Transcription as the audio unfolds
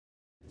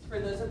For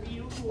those of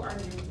you who are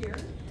new here,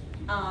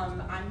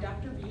 I'm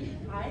Dr. B.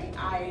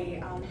 I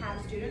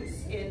have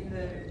students in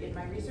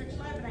my research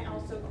lab, and I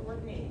also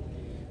coordinate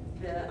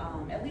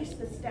at least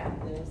the STEM,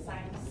 the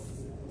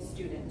science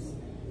students.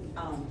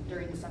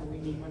 During the summer we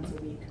meet once a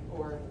week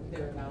or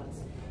thereabouts.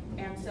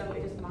 And so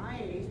it is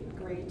my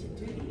great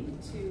duty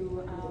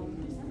to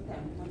present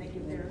them when they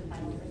give their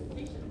final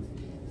presentations.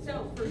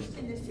 So first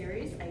in this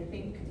series, I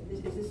think,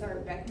 is this our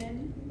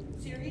Beckman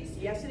series?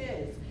 Yes, it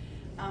is.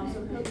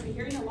 So we're going to be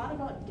hearing a lot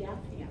about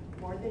Daphnia,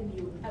 more than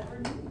you ever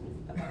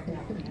knew about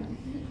Daphnia.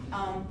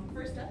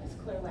 First up is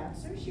Claire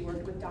Lamser. She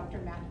worked with Dr.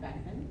 Matt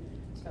Beckman,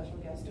 special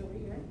guest over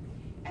here.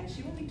 And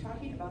she will be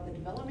talking about the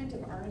development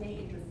of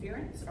RNA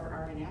interference,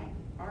 or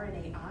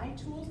RNAi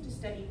tools to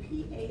study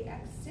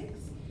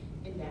Pax6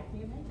 in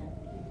Daphnia magna.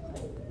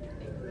 Thank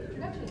you for the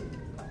introduction.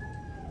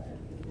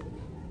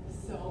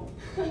 So,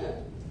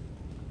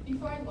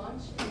 before I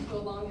launch into a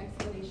long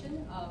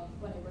explanation of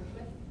what I worked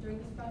with during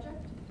this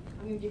project,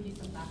 I'm going to give you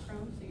some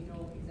background so you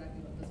know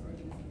exactly what this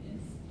organism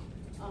is.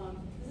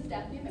 This is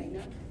Daphnia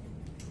magna,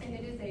 and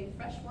it is a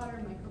freshwater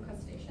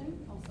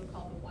microcrustacean, also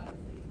called the water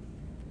flea.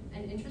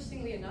 And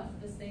interestingly enough,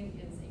 this thing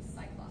is a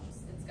cyclops.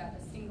 It's got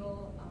a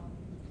single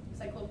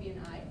cyclopean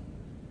eye,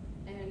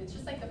 and it's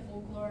just like the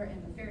folklore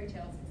and the fairy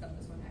tales, except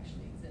this one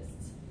actually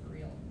exists for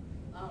real.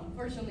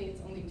 Fortunately,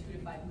 it's only 2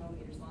 to 5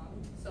 millimeters long,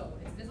 so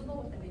it's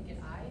visible with the naked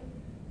eye,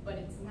 but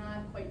it's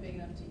not quite big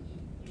enough to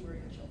eat you or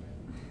your children.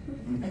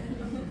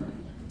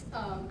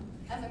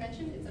 As I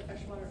mentioned, it's a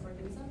freshwater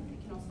organism.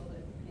 It can also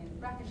live in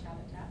brackish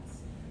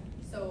habitats,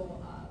 so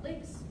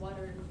lakes,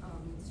 water,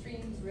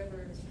 streams,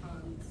 rivers,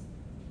 ponds,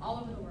 all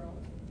over the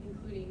world,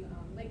 including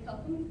Lake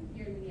Calhoun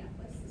here in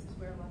Minneapolis. This is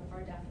where a lot of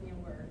our Daphnia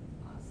were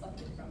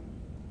selected from.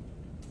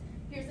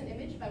 Here's an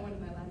image by one of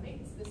my lab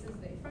mates. This is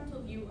the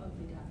frontal view of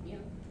the Daphnia,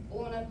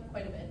 blown up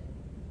quite a bit,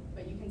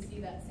 but you can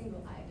see that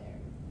single eye there.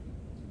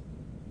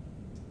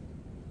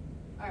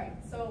 All right,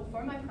 so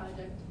for my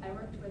project, I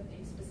worked with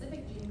a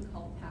specific gene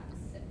called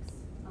Pax6,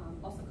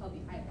 also called the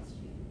ILS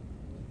gene.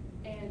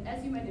 And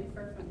as you might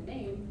infer from the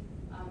name,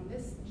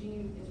 this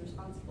gene is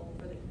responsible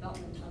for the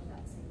development of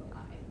that single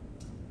eye.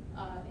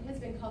 It has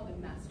been called the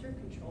master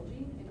control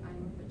gene in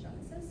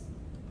imorphogenesis.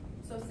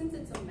 So since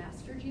it's a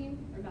master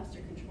gene, or master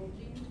control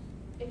gene,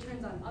 it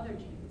turns on other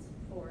genes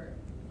for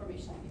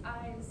formation of the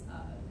eyes,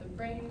 the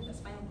brain, the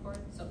spinal cord,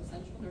 so the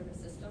central nervous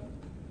system,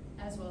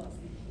 as well as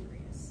the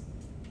pancreas.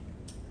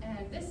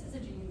 And this is a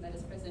gene that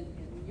is present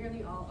in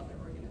nearly all other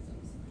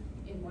organisms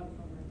in one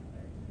form or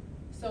another.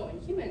 So in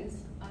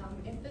humans,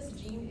 if this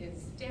gene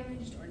is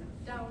damaged or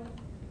knocked down,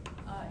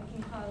 it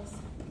can cause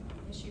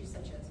issues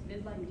such as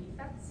midline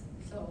defects,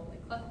 so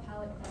like cleft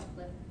palate, cleft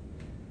lip,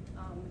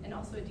 and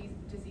also a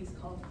disease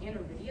called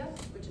aniridia,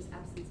 which is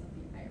absence of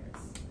the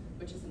iris,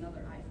 which is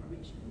another eye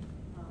formation.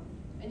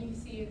 And you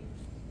see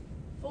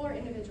 4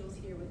 individuals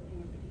here with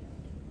aniridia.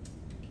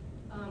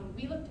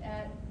 We looked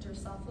at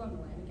Drosophila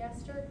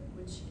melanogaster,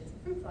 which is a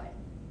fruit fly,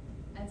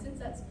 and since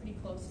that's pretty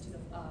close to the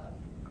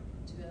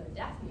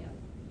Daphnia,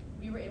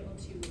 we were able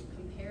to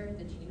compare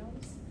the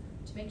genomes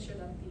to make sure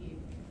that the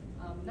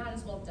not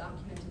as well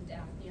documented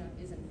Daphnia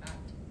is in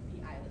fact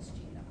the ILS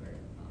gene that we're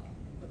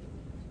looking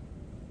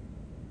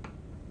at.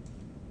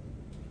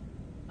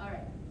 All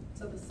right,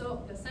 so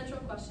the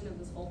central question of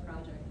this whole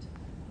project,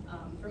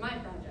 for my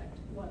project,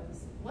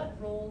 was what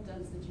role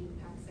does the gene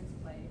Pax6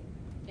 play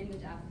in the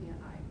Daphnia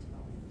eye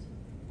development?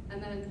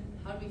 And then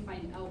how do we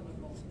find out what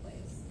role it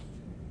plays?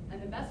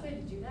 And the best way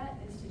to do that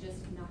is to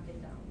just knock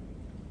it down.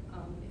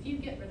 If you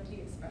get rid of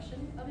the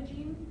expression of a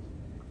gene,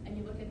 and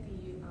you look at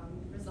the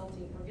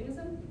resulting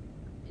organism,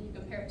 and you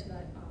compare it to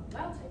that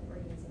wild-type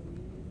organism,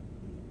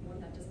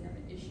 one that doesn't have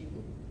an issue,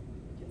 you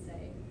could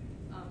say,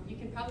 you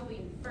can probably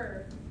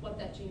infer what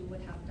that gene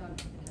would have done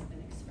if it had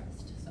been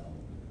expressed. So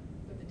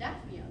with the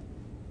Daphnia,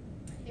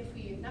 if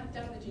we knock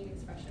down the gene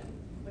expression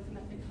with a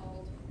method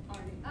called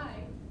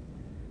RNAi,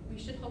 we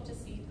should hope to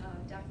see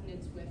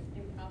Daphnids with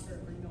improper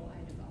or no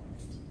eye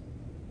development.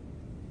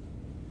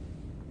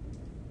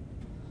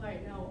 All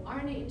right, now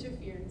RNA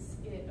interference,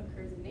 it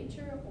occurs in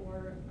nature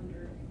or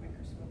under a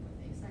microscope with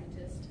a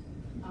scientist.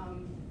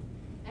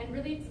 And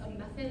really it's a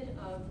method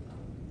of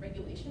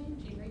regulation,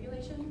 gene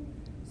regulation.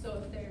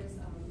 So if there's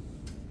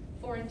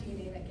foreign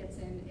DNA that gets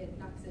in, it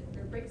knocks it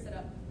or breaks it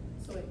up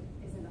so it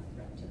isn't a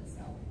threat to the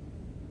cell.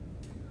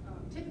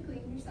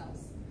 Typically in your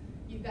cells,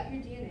 you've got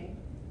your DNA,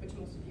 which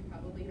most of you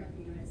probably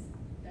recognize,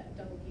 that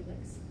double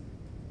helix,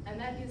 and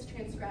that is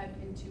transcribed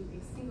into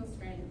a single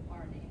strand of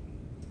RNA.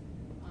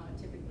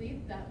 Typically,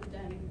 that would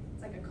then,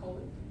 it's like a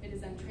code, it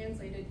is then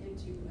translated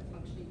into a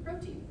functioning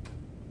protein.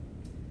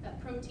 That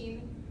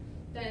protein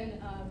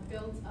then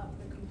builds up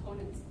the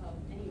components of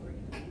any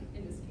organism,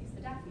 in this case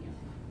the Daphnia,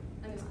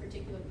 and this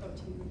particular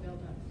protein will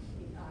build up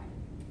the eye.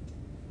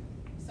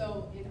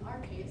 So in our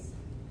case,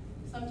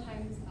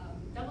 sometimes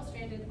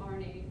double-stranded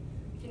RNA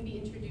can be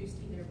introduced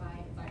either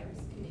by virus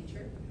in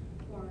nature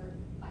or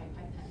by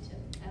pipette tip,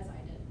 as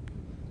I did.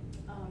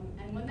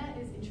 And when that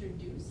is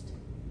introduced,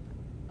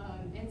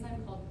 an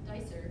enzyme called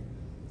dicer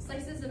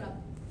slices it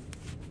up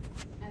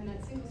And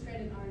that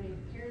single-stranded RNA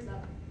pairs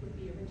up with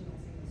the original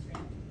single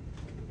strand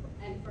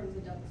and forms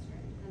a double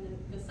strand. And then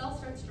the cell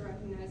starts to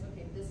recognize,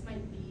 okay, this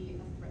might be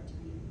a threat to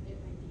me. It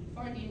might be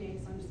foreign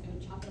DNA, so I'm just going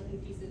to chop it up in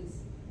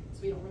pieces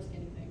so we don't risk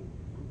anything.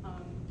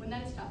 When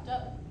that is chopped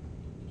up,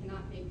 we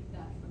cannot make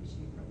that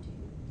functioning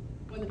protein.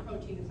 When the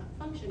protein is not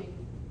functioning,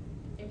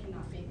 it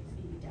cannot make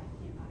the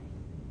Daphnia eye.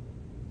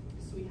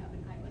 So we have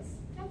an eyeless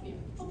Daphnia,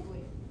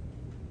 hopefully.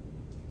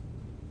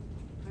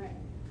 All right.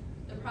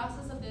 The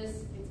process of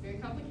this, it's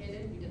very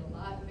complicated. We did a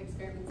lot of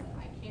experiments that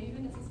I can't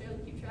even necessarily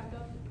keep track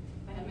of.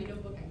 If I had my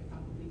notebook, I could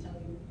probably tell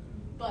you.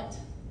 But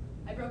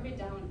I broke it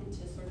down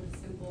into sort of a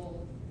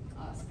simple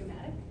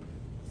schematic.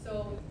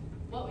 So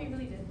what we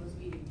really did was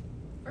we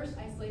first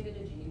isolated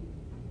a gene.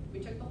 We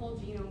took the whole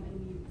genome and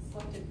we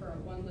selected for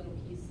one little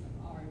piece of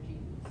our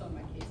gene, so in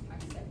my case,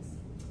 Pax6.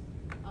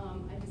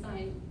 I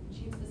designed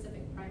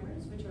gene-specific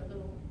primers, which are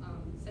little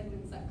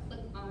segments that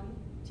clip on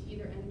to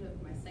either end of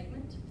my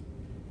segment.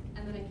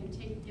 And then I can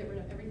get rid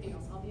of everything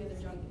else, all the other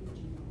junk in the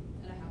genome,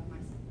 and I have my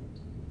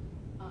segment.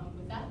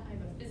 With that, I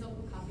have a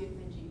physical copy of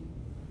my gene.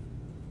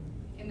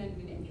 And then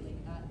manipulate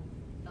that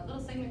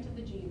little segment of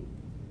the gene.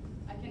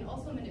 I can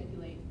also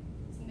manipulate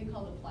something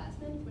called a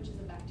plasmid, which is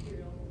a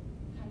bacterial,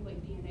 kind of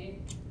like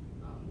DNA.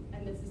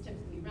 And this is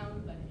typically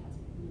round, but it has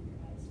been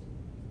miniaturized.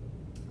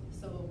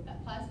 So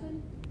that plasmid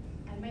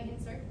and my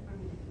insert are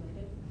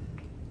manipulated.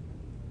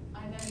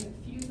 I then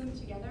fuse them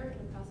together in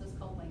a process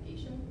called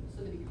ligation,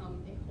 so they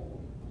become a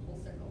whole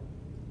circle.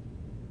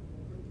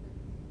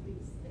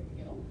 Please, there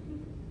we go.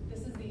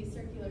 This is the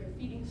circular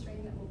feeding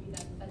strain that will be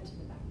then fed to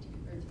the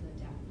bacteria, or to the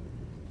Daphnia.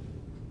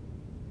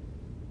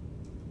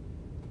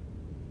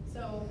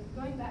 So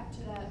going back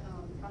to that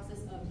process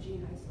of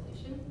gene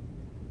isolation,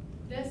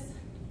 this,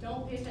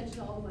 don't pay attention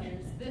to all the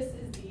letters. This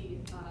is the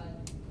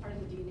part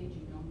of the DNA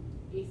genome,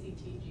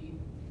 ACTG.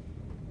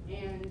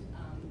 And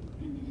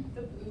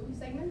the blue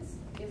segments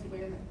is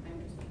where my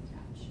primers will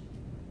attach.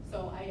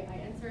 So I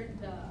entered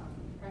the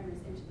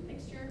primers into the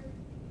mixture,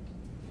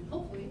 and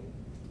hopefully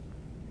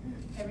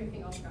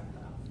everything else got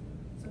cut off.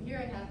 So here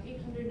I have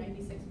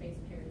 896 base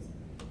pairs.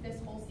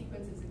 This whole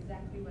sequence is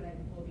exactly what I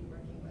will be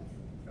working with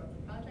throughout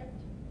the project.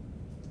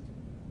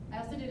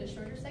 I also did a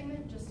shorter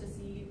segment just to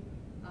see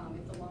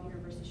if the longer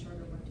versus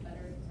shorter worked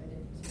better, so I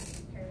did sort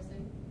of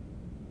comparison.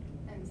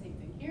 And same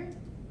thing here,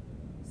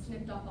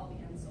 snipped off all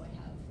the ends, so I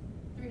have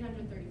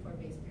 334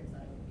 base pairs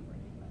that I will be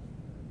working with.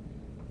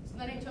 So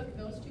then I took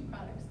those two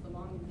products, the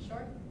long and the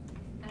short,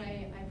 and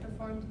I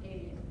performed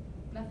a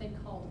method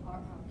called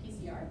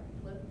PCR,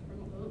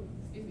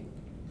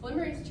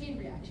 polymerase chain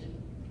reaction.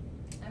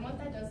 And what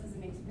that does is it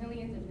makes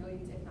millions and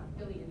millions, if not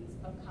billions,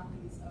 of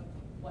copies of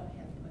what I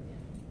have put in.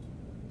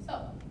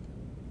 So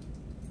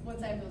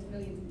once I have those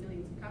millions and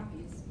billions of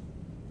copies,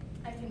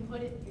 I can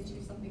put it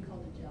into something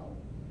called a gel,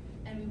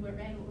 and we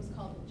ran what was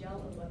called a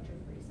gel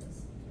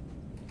electrophoresis.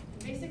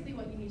 Basically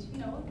what you need to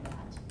know of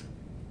that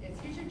is,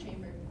 here's your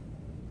chamber,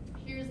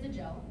 here's the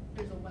gel,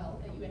 there's a well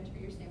that you enter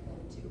your sample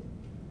into,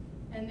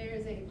 and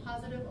there's a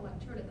positive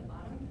electrode at the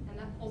bottom, and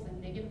that pulls a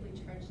negatively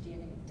charged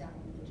DNA down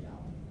the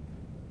gel.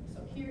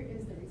 So here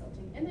is the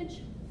resulting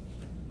image.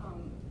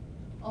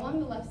 Along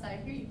the left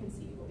side here you can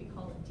see what we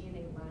call a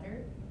DNA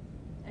ladder,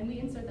 and we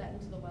insert that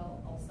into the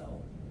well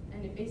also,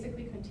 and it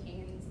basically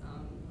contains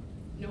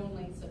known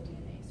lengths of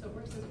DNA. So it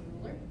works as a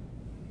ruler.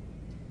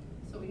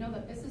 So we know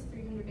that this is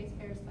 300 base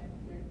pairs,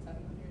 500,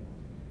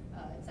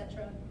 700,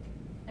 etc.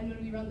 And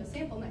when we run the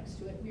sample next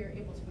to it, we are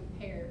able to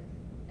compare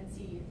and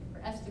see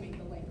or estimate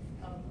the length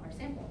of our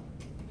sample.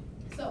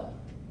 So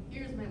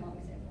here's my long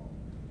sample.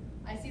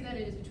 I see that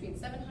it is between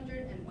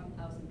 700 and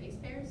 1,000 base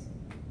pairs.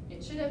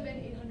 It should have been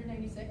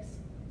 896,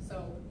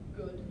 so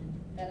good.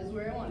 That is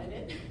where I wanted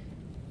it.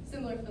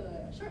 Similar for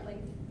the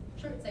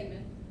short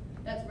segment,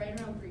 that's right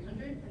around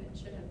 300, and it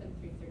should have been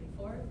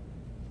 334.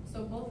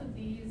 So both of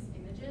these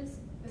images,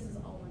 this is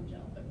all one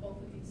gel, but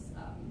both of these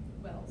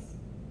wells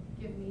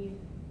give me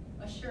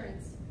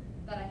assurance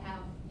that I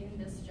have in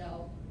this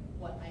gel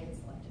what I had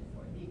selected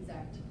for, the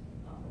exact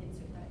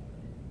insert that I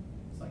put in,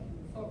 so I can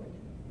move forward.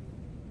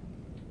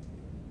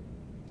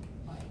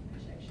 Oh,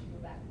 I should go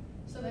back.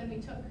 So then we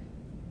took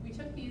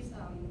these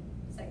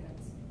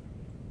segments.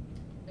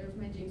 There's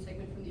my gene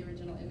segment from the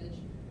original image,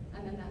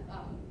 and then that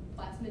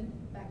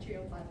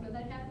bacterial plasmid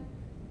that I had,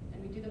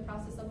 and we do the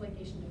process of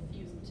ligation to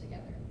fuse them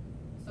together.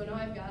 So now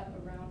I've got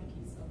a round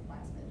piece of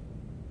plasmid.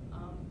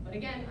 But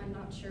again, I'm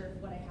not sure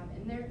if what I have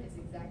in there is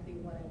exactly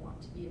what I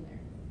want to be in there.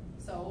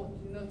 So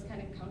even though it's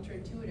kind of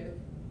counterintuitive,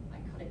 I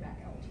cut it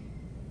back out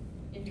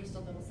in just a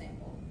little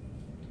sample.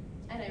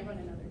 And I run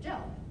another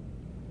gel.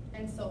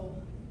 And so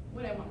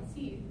what I want to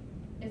see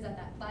is that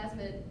that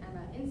plasmid and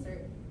that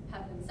insert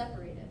have been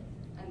separated,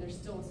 and they're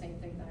still the same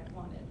thing that I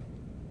wanted,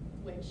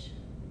 which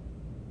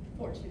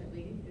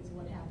fortunately is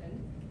what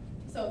happened.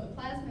 So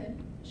the plasmid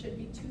should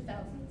be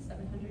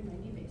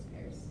 2,790 base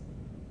pairs,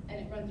 and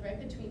it runs right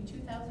between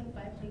 2,500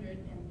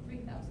 and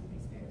 3,000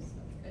 base pairs.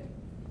 That's good.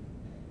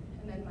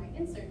 And then my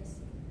inserts,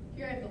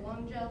 here I have the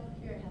long gel,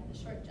 here I have the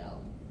short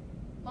gel.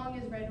 Long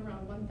is right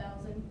around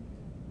 1,000,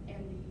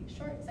 and the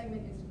short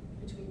segment is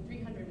between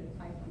 300 and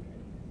 500.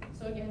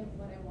 So again,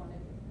 what I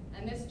wanted.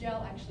 And this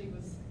gel actually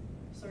was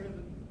sort of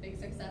a big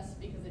success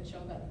because it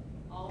showed that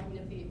all the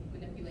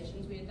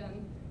manipulations we had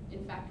done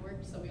in fact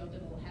worked. So we all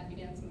did a little happy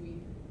dance and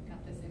we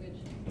got this image.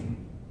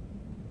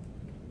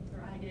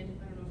 Or I did,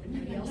 I don't know if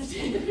anybody else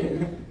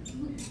did.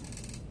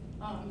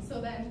 So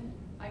then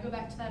I go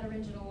back to that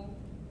original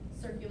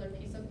circular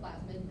piece of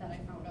plasmid that I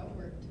found out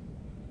worked.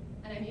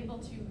 And I'm able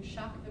to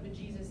shock the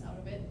bejesus out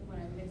of it when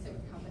I mix it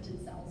with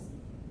competent cells,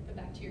 the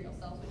bacterial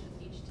cells, which is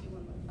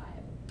HT115.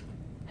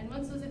 And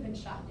once those have been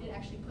shocked, it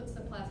actually puts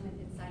the plasmid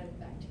inside of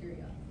the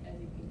bacteria, as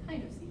you can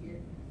kind of see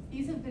here.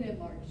 These have been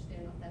enlarged.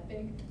 They're not that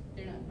big.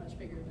 They're not much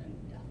bigger than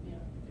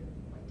Daphnia. They're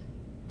quite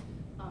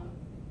tiny.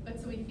 But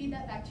so we feed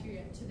that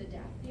bacteria to the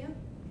Daphnia,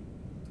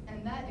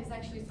 and that is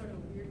actually sort of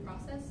a weird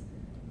process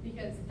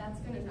because that's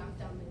going to knock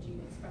down the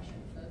gene expression,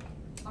 the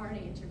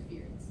RNA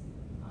interference.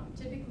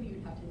 Typically,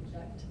 you'd have to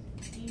inject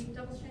the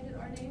double-stranded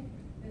RNA.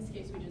 In this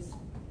case, we just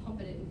pump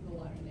it into the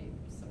water and they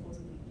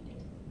supposedly eat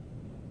it.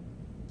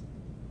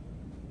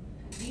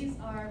 And these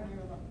are my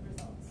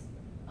results.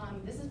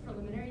 This is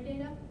preliminary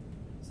data,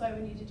 so I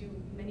would need to do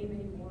many,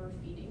 many more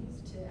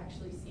feedings to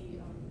actually see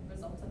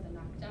results of the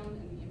knockdown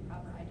and the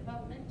improper eye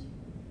development.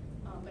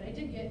 But I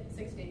did get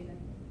 6 days in.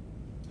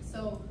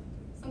 So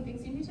some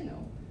things you need to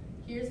know.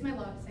 Here's my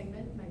log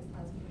segment, my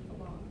plasmid with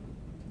the long.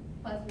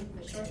 Plasmid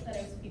with the short that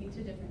I was feeding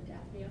to different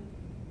Daphnia.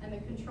 And the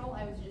control,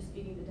 I was just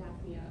feeding the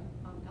Daphnia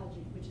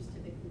algae, which is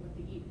typically what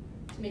they eat,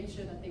 to make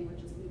sure that they weren't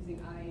just losing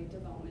eye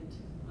development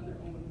on their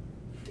own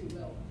free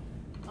will.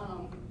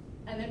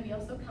 And then we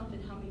also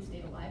counted how many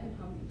stayed alive and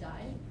how many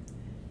died,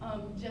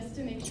 just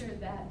to make sure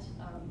that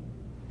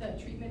the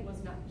treatment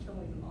was not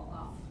killing them all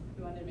off.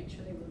 We wanted to make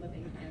sure they were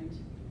living and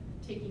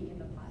taking in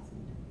the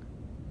plasmid.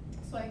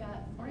 So I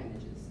got 4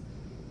 images.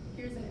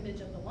 Here's an image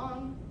of the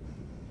long.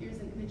 Here's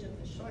an image of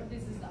the short.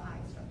 This is the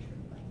eye structure,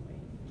 by the way.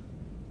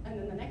 And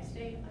then the next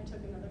day, I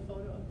took another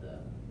photo of the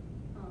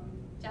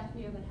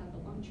Daphnia that had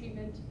the long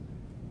treatment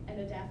and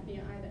a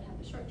Daphnia eye that had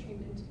the short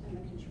treatment and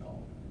the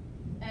control.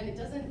 And it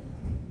doesn't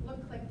look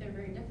like they're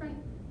very different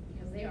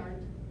because they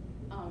aren't.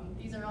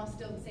 These are all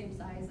still the same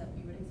size that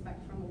we would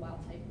expect from a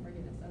wild-type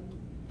organism.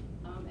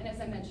 And as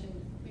I mentioned,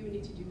 we would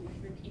need to do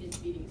repeated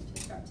feedings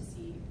to start to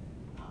see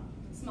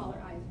smaller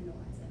eyes or no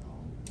eyes at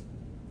all.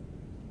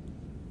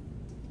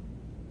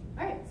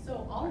 All right,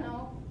 so all in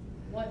all,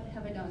 what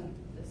have I done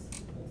this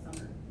whole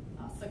summer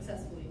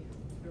successfully?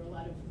 There were a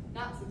lot of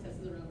not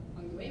successes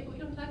along the way, but we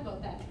don't talk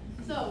about that.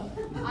 So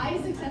I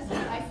successfully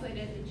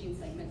isolated a gene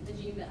segment, the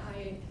gene that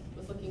I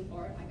was looking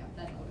for. I got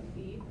that out of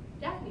the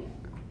Daphnia.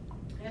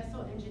 I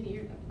also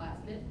engineered a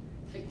plasmid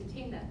to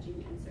contain that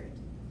gene insert.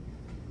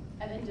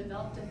 I then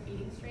developed a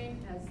feeding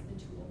strain as the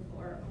tool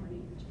for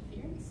RNA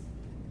interference.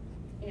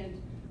 And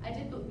I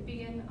did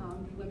begin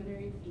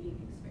preliminary feeding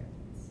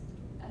experiments,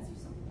 as you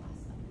saw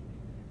last time.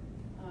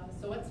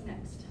 So what's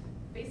next?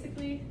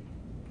 Basically,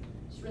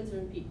 just rinse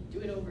and repeat, do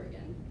it over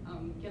again.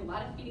 Get a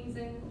lot of feedings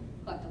in,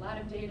 collect a lot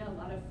of data, a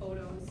lot of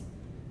photos,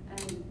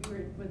 and we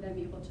would then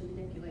be able to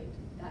manipulate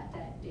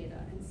that data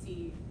and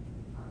see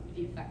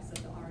the effects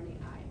of the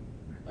RNAi.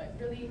 But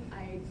really,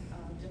 I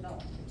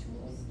developed the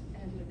tools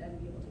and would then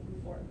be able to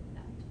move forward with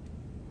that.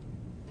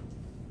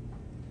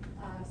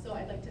 So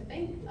I'd like to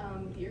thank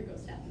the Ergo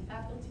staff and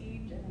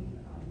faculty. Jen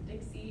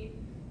Dixie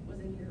was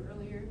in here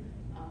earlier.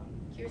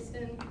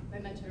 Kirsten, my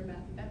mentor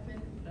Matthew Beckman,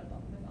 who put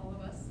up with all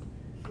of us,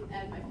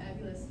 and my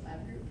fabulous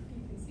lab group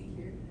you can see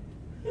here.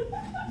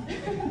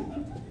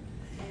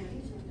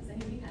 And does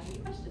anybody have any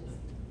questions?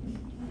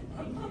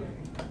 Thank you.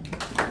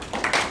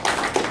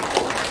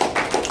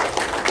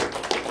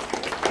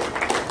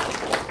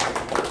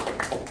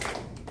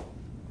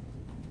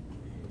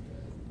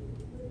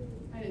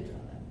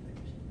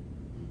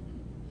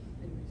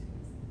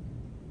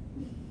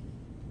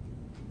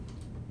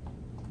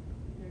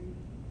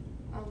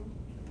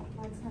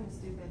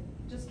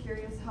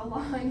 How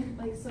long,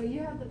 like, so you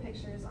have the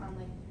pictures on,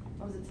 like,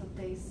 what was it, till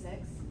day 6?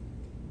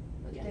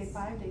 Yes. Day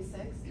 5, day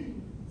 6?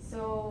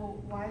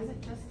 So why is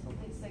it just till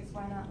day 6?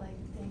 Why not, like,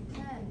 day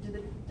 10? Did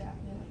the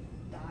Daphnia, like,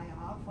 die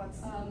off? What's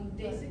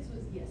day 6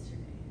 was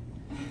yesterday.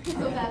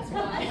 So that's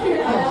why.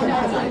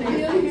 I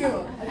feel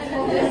you.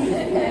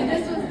 And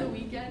this was the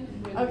weekend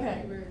when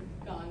okay. we were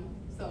gone.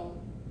 So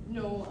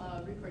no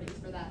recordings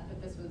for that,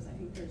 but this was, I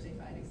think, Thursday,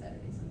 Friday,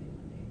 Saturday, Sunday,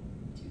 Monday,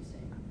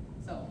 Tuesday.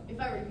 So if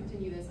I were to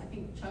continue this, I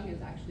think Chung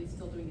is actually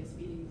still doing his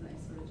feedings. I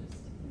sort of just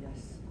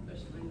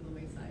pushed mine to the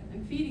wayside.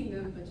 I'm feeding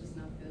them, but just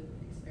not the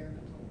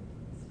experimental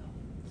stuff.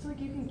 So like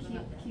you can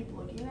keep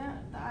looking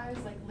at the eyes,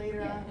 like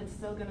later on it's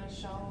still gonna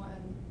show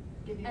and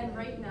give you. And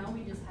right now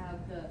we just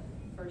have the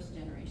first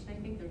generation. I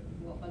think there's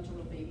a bunch of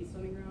little babies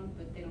swimming around,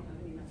 but they don't have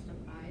any messed up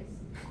eyes.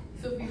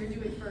 So if we were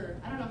doing for,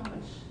 I don't know how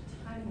much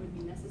time would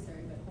be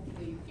necessary, but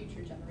hopefully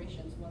future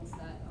generations, once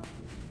that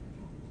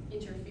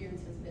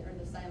interference has been, or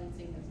the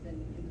silencing has been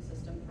in the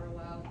system for a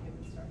while, it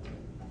would start to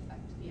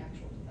affect the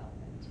actual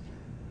development.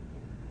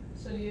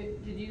 So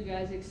did you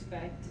guys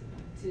expect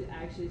to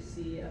actually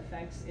see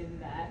effects in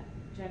that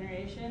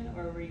generation,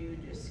 or were you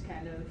just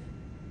kind of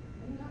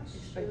I'm not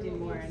expecting sure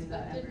more what we in the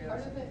expected.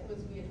 embryos? Part of it was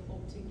we had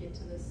hoped to get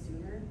to this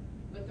sooner,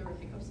 but there were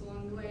hiccups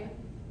along the way.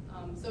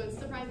 So it's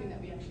surprising that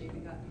we actually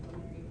even got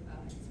preliminary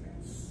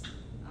experiments.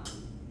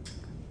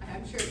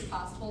 I'm sure it's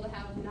possible to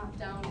have knocked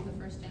down the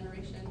first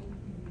generation,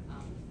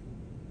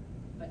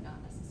 but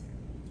not necessarily.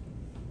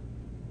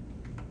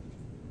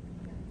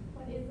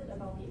 What is it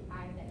about the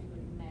eye that you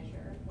would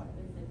measure? What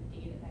is the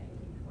data that you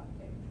would be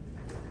collecting?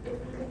 If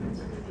we could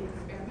continue the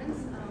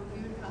experiments, we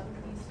would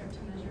probably start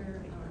to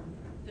measure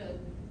the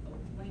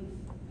length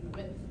and the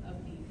width of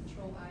the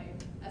control eye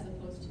as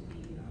opposed to the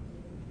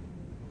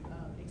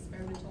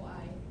experimental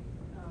eye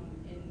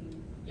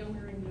in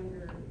younger and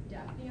younger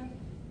Daphnia,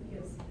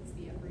 because it's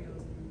the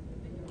embryos and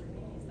the younger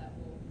babies that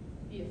will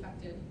be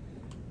affected.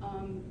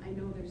 I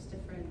know there's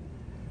different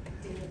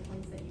data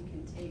points that you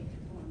can take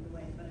along the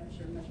way, but I'm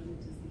sure measurement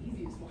is the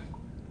easiest one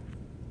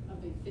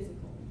of the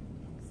physical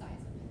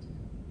size of it,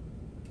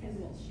 as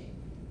well as shape.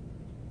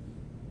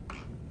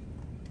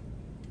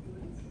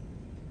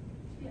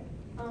 Yeah.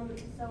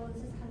 So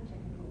this is kind of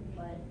technical,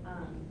 but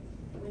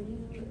when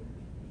you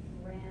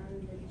ran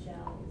the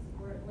gels,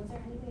 was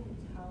there any way to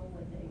tell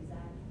what the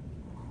exact,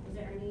 was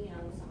there any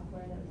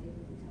software that was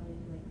able to tell you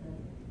like the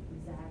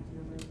exact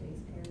number of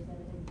base pairs that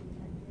had been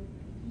detected?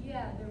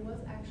 Yeah, there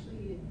was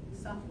actually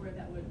software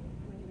that would,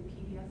 like in a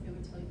PDF, it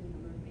would tell you the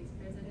number of base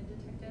pairs that it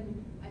detected.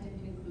 I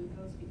didn't include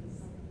those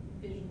because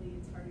visually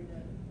it's harder to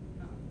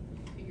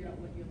figure out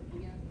what you're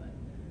looking at, but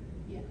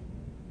yeah.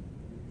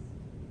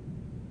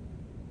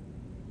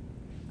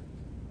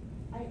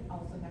 I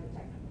also have a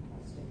technical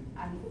question.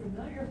 I'm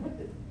familiar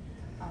with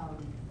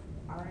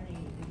RNA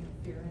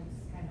interference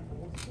kind of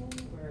old school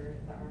where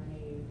the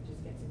RNA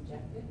just gets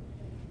injected.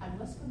 I'm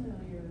less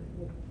familiar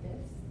with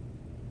this,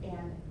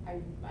 and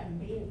I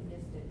may have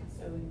missed it.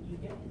 So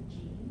you get the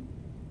gene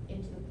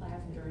into the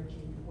plasmid or a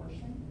gene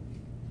portion?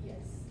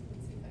 Yes,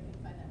 let's see if I can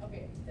find that.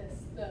 Okay,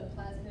 the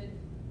plasmid,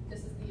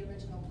 this is the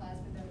original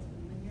plasmid that has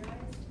been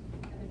linearized,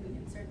 and then we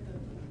insert the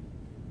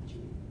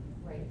gene.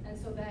 Right. And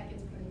so that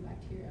gets put in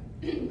bacteria,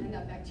 and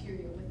that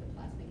bacteria with the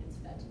plasmid gets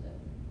fed to the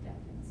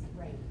Daphnians.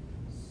 Right.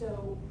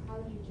 So how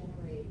do you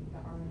generate the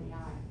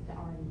RNAi, the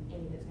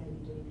RNA that's going to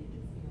be doing the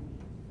interfering?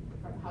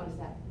 How does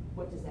that,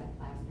 what does that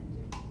plasmid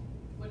do?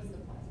 What does the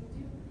plasmid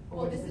do?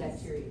 Or what does the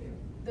bacteria do?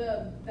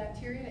 The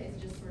bacteria is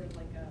just sort of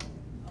like a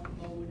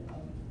mode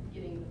of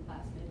getting the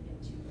plasmid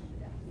into the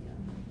Daphnia.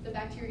 The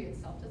bacteria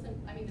itself doesn't,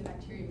 the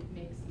bacteria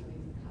makes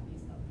millions of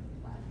copies of the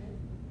plasmid,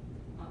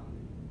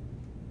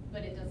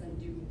 but it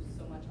doesn't do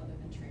so much other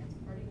than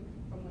transporting,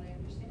 from what I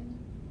understand.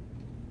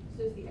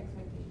 So is the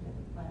expectation that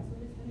the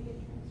plasmid is going to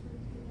get transferred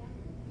to the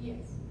Daphnia?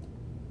 Yes.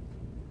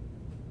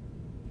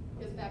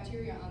 Because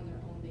bacteria on their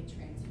own, they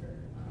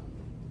transfer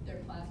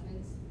their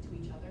plasmids to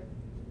each other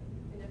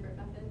in different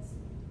methods.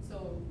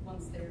 So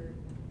once they're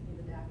in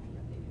the Daphnia,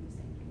 they do the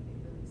same thing. They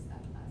release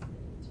that plasmid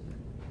into the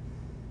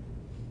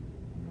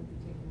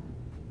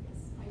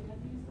yes.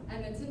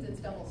 And then since it's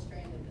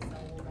double-stranded, the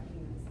cell will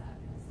recognize that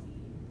as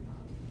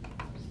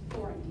the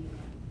foreign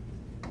DNA.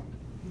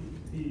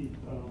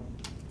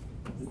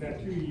 The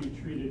bacteria you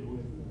treated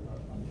with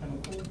a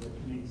chemical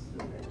that makes the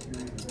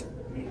bacteria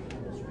make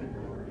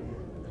double-stranded RNA.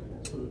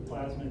 So the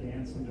plasmid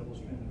and some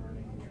double-stranded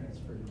RNA can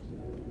transfer into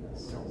the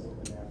cells of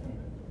the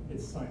Daphnia.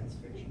 It's science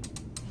fiction.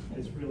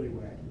 It's really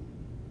wacky,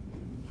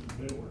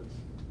 but it works.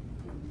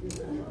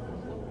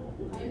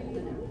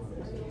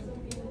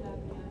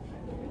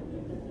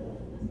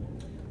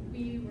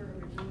 We were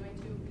originally going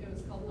to, it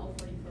was called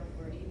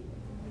L4440,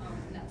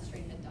 and that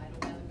strain had died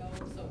a while ago,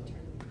 so it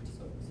turned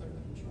sort of a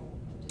control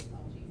of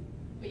histology.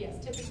 But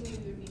yes, typically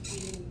we would be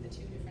feeding the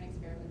two different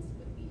experiments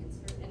with the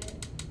insert in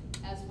it,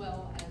 as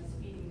well as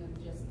feeding them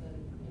just the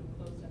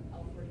closed up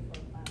L44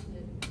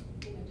 plasmid,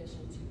 in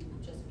addition to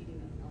just feeding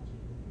them algae.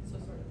 So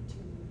sort of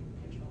two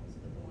controls,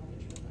 but the one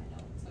control died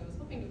out. So I was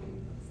hoping we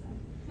would fix that.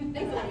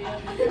 Thanks, Olivia.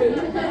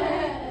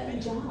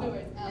 Good job. No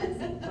worries, Alex.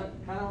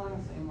 Kind of along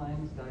the same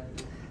lines,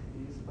 Dr.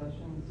 B's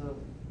question. So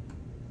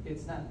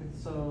it's not,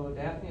 so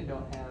Daphnia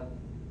don't have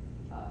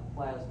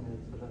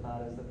plasmids, but the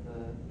thought is that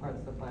the parts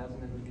of the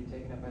plasmid would be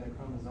taken up by the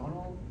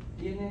chromosomal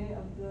DNA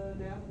of the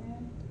Daphnia?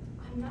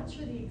 I'm not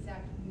sure the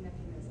exact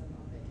mechanism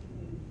of it.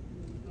 You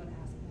want to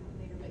ask me that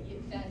later, but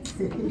that's,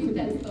 I think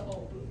that's the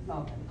whole.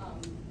 Okay.